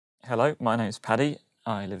Hello, my name is Paddy.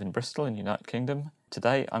 I live in Bristol in the United Kingdom.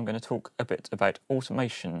 Today I'm going to talk a bit about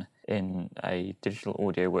automation in a digital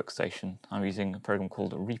audio workstation. I'm using a program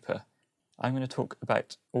called Reaper. I'm going to talk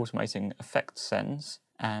about automating effect sends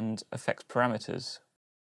and effect parameters.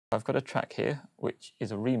 I've got a track here which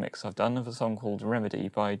is a remix I've done of a song called Remedy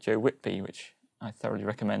by Joe Whitby, which I thoroughly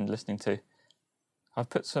recommend listening to. I've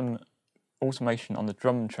put some automation on the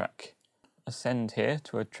drum track. A send here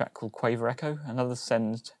to a track called Quaver Echo, another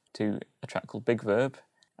send to a track called Big Verb,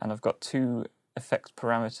 and I've got two effect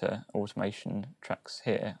parameter automation tracks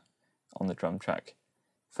here on the drum track.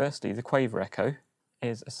 Firstly, the Quaver Echo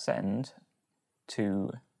is a send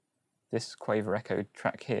to this Quaver Echo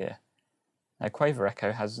track here. Now, Quaver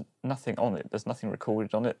Echo has nothing on it, there's nothing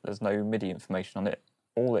recorded on it, there's no MIDI information on it.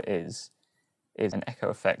 All it is an echo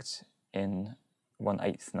effect in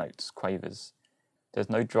 1/8 notes, quavers. There's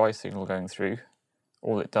no dry signal going through.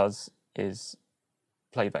 All it does is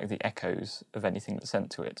play back the echoes of anything that's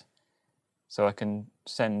sent to it. So I can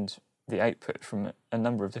send the output from a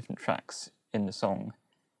number of different tracks in the song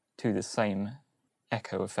to the same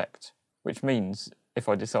echo effect, which means if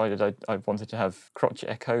I decided I wanted to have crotchet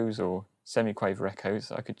echoes or semi-quaver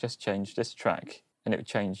echoes, I could just change this track and it would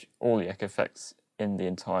change all the echo effects in the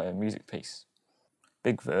entire music piece.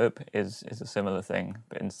 Big Verb is a similar thing,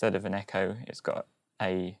 but instead of an echo, it's got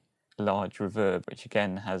a large reverb, which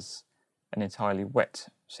again has an entirely wet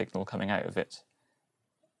signal coming out of it.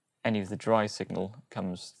 Any of the dry signal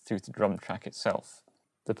comes through the drum track itself.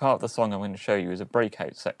 The part of the song I'm going to show you is a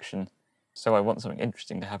breakout section, so I want something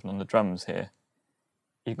interesting to happen on the drums here.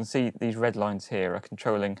 You can see these red lines here are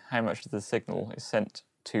controlling how much of the signal is sent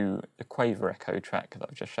to the Quaver Echo track that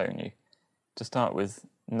I've just shown you. To start with,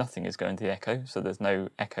 nothing is going to the echo, so there's no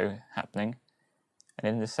echo happening. And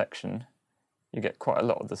in this section, you get quite a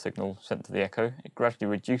lot of the signal sent to the echo. It gradually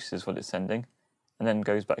reduces what it's sending, and then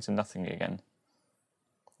goes back to nothing again.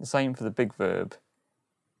 The same for the Big Verb.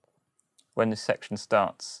 When this section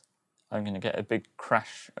starts, I'm going to get a big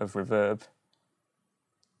crash of reverb.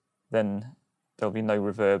 Then there'll be no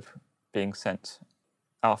reverb being sent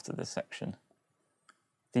after this section.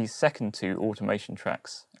 These second two automation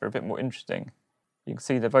tracks are a bit more interesting. You can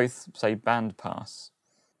see they're both, say, band pass.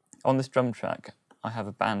 On this drum track, I have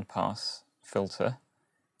a band pass filter,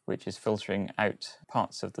 which is filtering out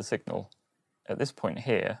parts of the signal. At this point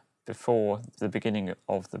here, before the beginning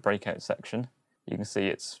of the breakout section, you can see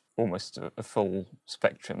it's almost a full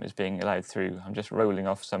spectrum is being allowed through. I'm just rolling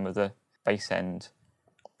off some of the bass end.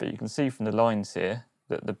 But you can see from the lines here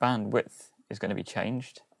that the band width is going to be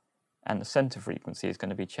changed and the center frequency is going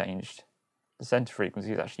to be changed. The center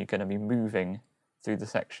frequency is actually going to be moving through the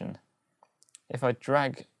section. If I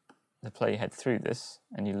drag the playhead through this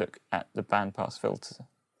and you look at the bandpass filter,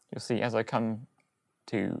 you'll see as I come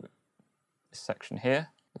to this section here,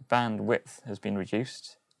 the band width has been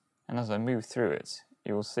reduced, and as I move through it,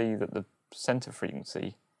 you will see that the center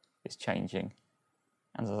frequency is changing.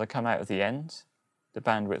 And as I come out of the end, the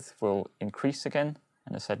bandwidth will increase again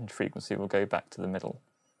and the center frequency will go back to the middle.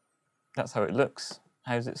 That's how it looks.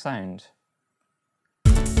 How does it sound?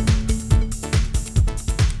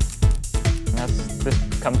 And as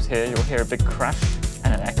this comes here, you'll hear a big crash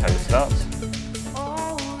and an echo start.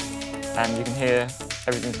 And you can hear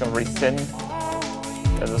everything's gone really thin.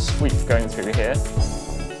 There's a sweep going through here.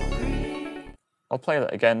 I'll play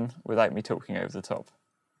that again without me talking over the top.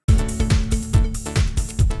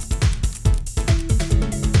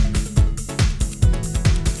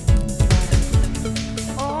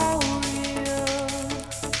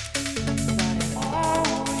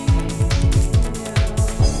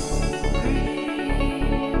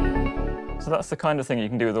 So that's the kind of thing you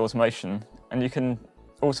can do with automation, and you can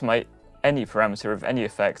automate any parameter of any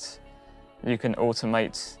effect. You can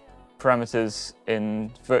automate parameters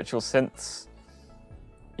in virtual synths.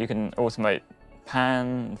 You can automate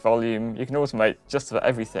pan, volume. You can automate just about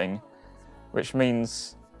everything, which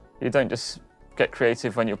means you don't just get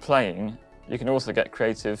creative when you're playing, you can also get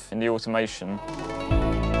creative in the automation.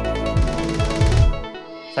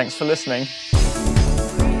 Thanks for listening.